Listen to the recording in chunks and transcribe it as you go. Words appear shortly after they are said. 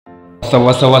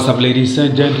What's up, ladies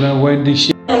and gentlemen? Wendy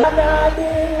Shay.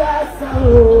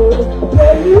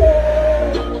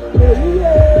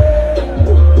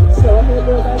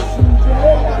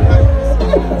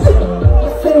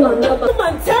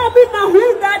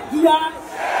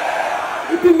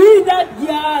 If you need that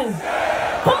girl,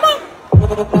 come on.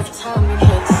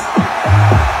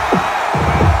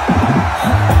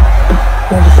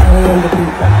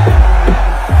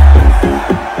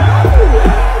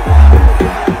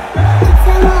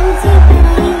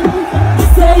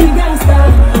 Say you gangsta,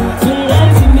 so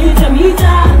let's meet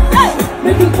hey,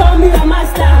 make you call me a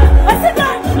master. What's it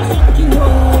that?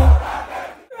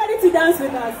 Ready to dance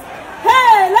with us?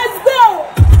 Hey, let's go.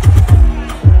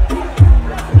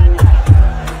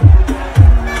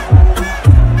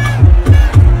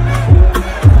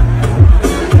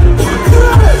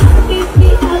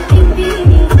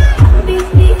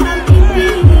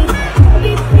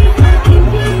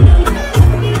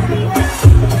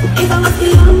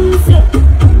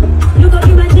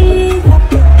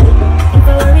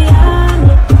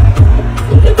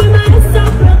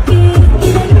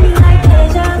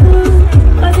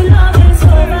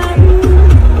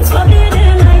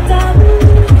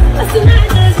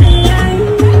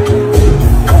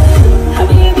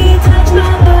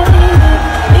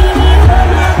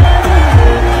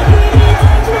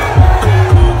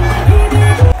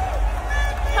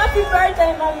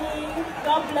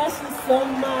 God bless you so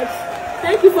much.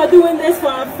 Thank you for doing this for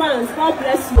our fans. God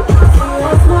bless you.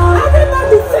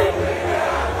 Everybody say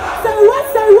what?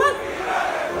 Say what?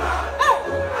 Hey.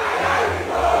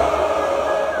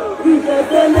 We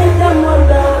just make them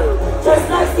wonder, just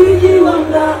like Stevie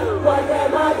Wonder. What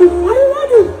them I do? What do I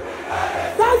do?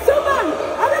 That's somebody.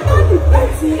 Everybody.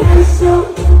 Let's see and show.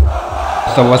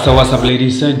 What's up,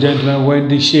 ladies and gentlemen?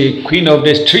 Wendy Shay, queen of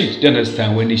the street. Do you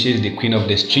understand? Wendy Shay is the queen of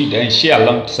the street, and she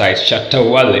alongside Shatta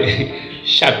Wale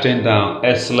shutting down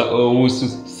Owusu'la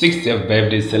Owusu's 60th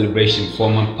birthday celebration for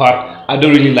my part. I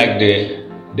don't really like the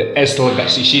Owusu guy.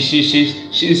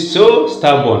 She's so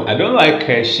stubborn. I don't like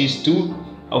her. She's too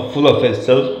full of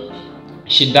herself.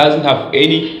 She doesn't have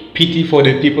any pity for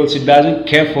the people. She doesn't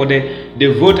care for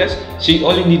the voters. She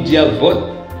only needs their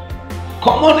vote.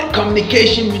 Come on,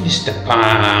 communication minister.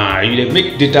 You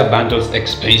make data bundles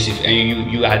expensive,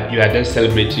 and you are just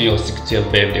celebrating your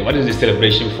 60th birthday. What is the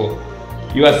celebration for?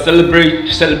 You are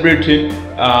celebrating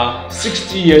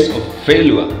 60 years of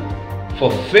failure.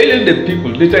 For failing the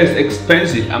people, data is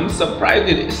expensive. I'm surprised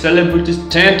that celebrities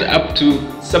turned up to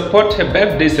support her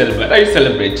birthday celebration. What are you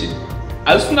celebrating?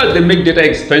 As soon as they make data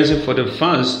expensive for the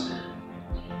fans,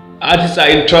 artists are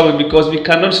in trouble because we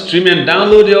cannot stream and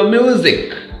download your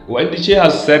music. Wendy Shay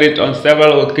has said it on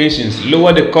several occasions,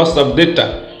 lower the cost of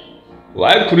data.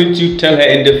 Why couldn't you tell her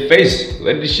in the face?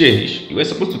 Wendy Shay, you were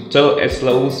supposed to tell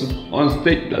Owusu'la Owusu on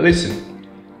stage. Now listen,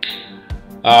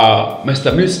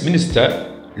 Mr. Minister,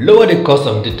 lower the cost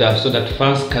of data so that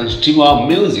fans can stream our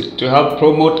music to help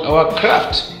promote our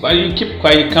craft. But you keep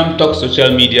quiet, you can't talk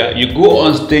social media, you go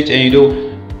on stage and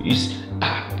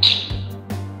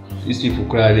these people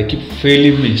cry, they keep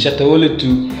failing me. Shatta Wale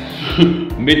too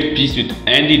made peace with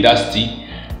Andy Dusty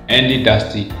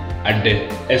at the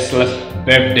Owusu'la's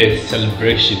birthday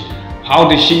celebration. How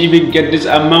did she even get this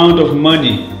amount of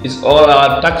money? It's all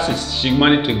our taxes. She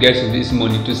managed to get this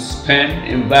money to spend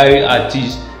in various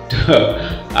artists.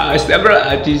 Several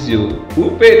artists,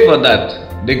 who paid for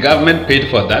that? The government paid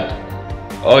for that?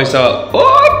 Or it's our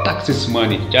all taxes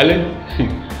money? Challenge.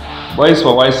 Boys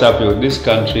for wise up, this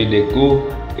country they go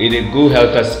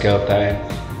helter skelter.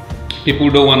 People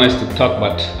don't want us to talk,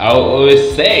 but I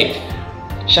always say it.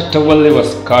 Shatta Wale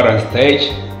was caught on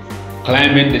stage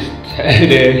climbing the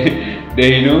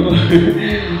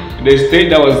stage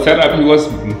that was set up. He was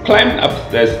climbing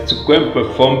upstairs to go and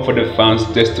perform for the fans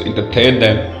just to entertain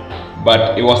them.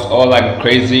 But it was all like a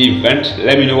crazy event.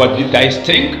 Let me know what you guys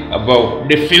think about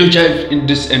the future in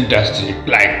this industry.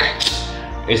 Like,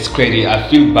 it's crazy. I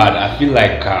feel bad. I feel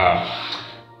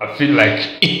like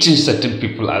eating certain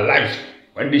people alive.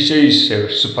 Wendy Shay is a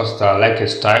superstar. I like her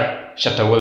style. Shatta Wale.